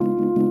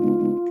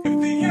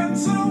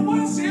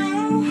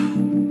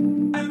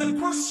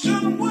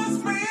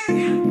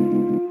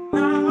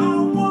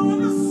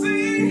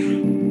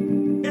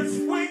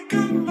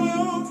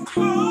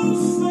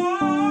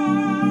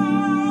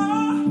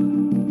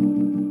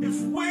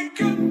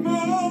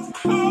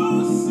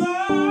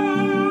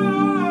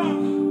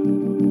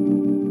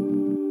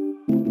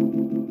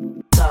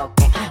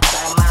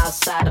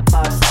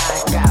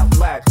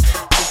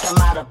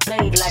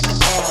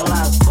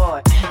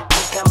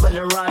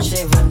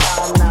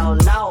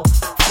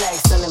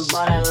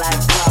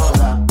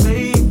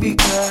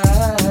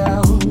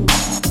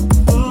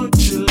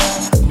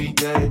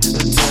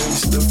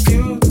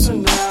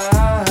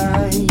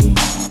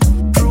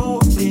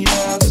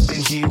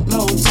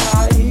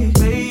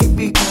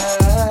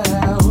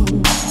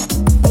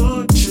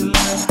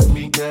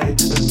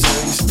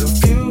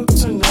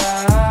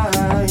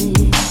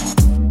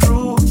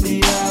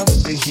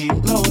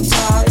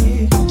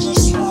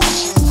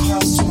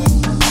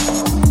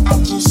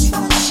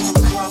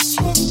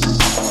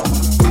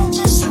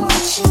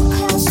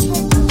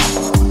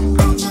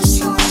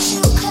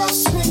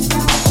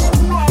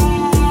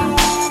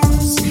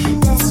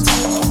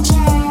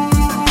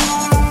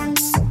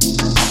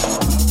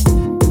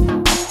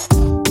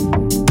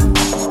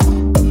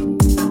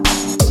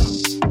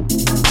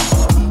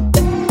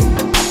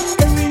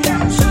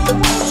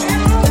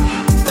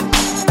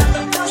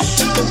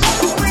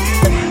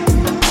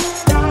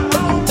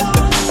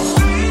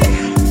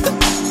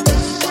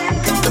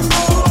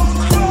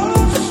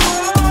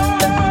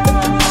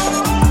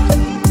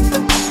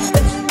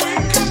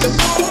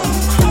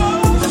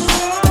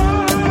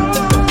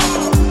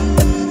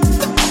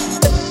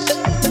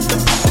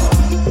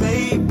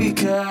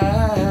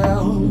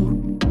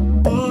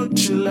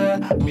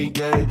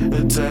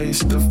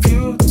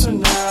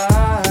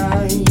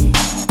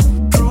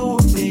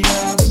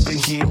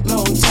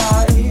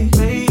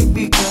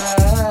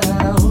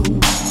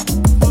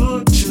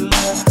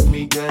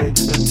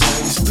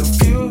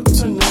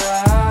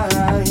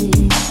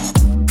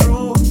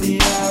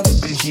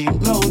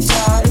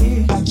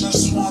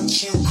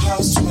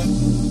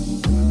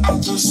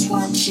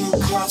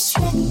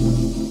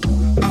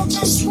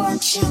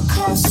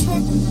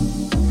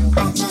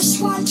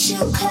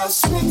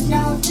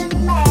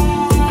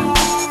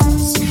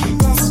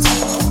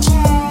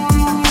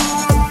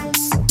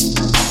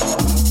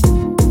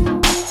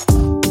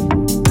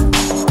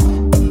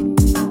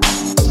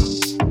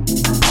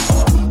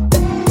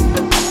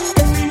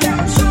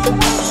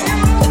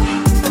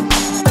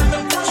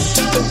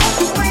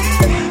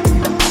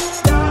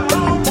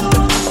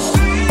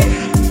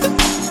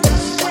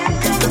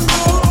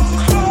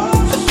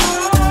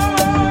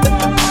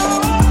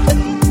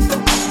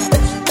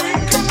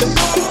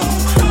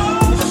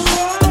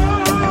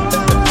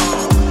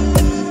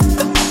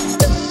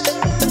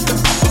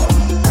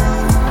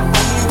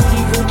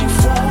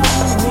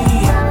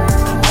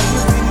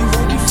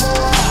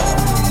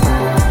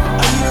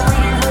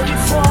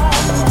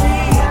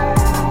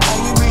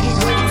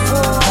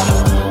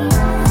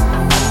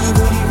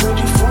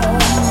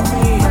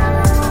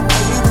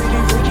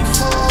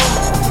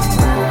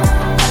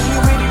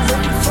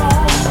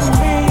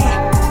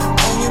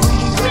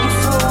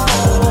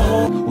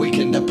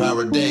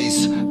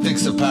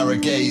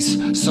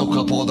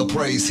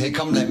Here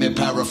come, let me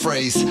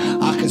paraphrase.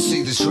 I can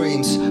see the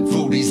dreams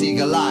through these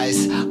eagle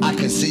eyes. I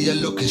can see you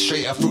looking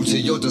straight through to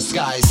your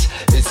disguise.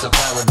 It's a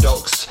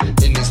paradox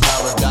in these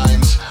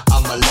paradigms.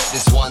 I'ma let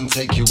this one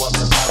take you up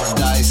to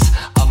paradise.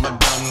 I'm a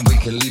done, we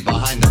can leave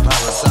behind the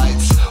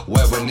parasites.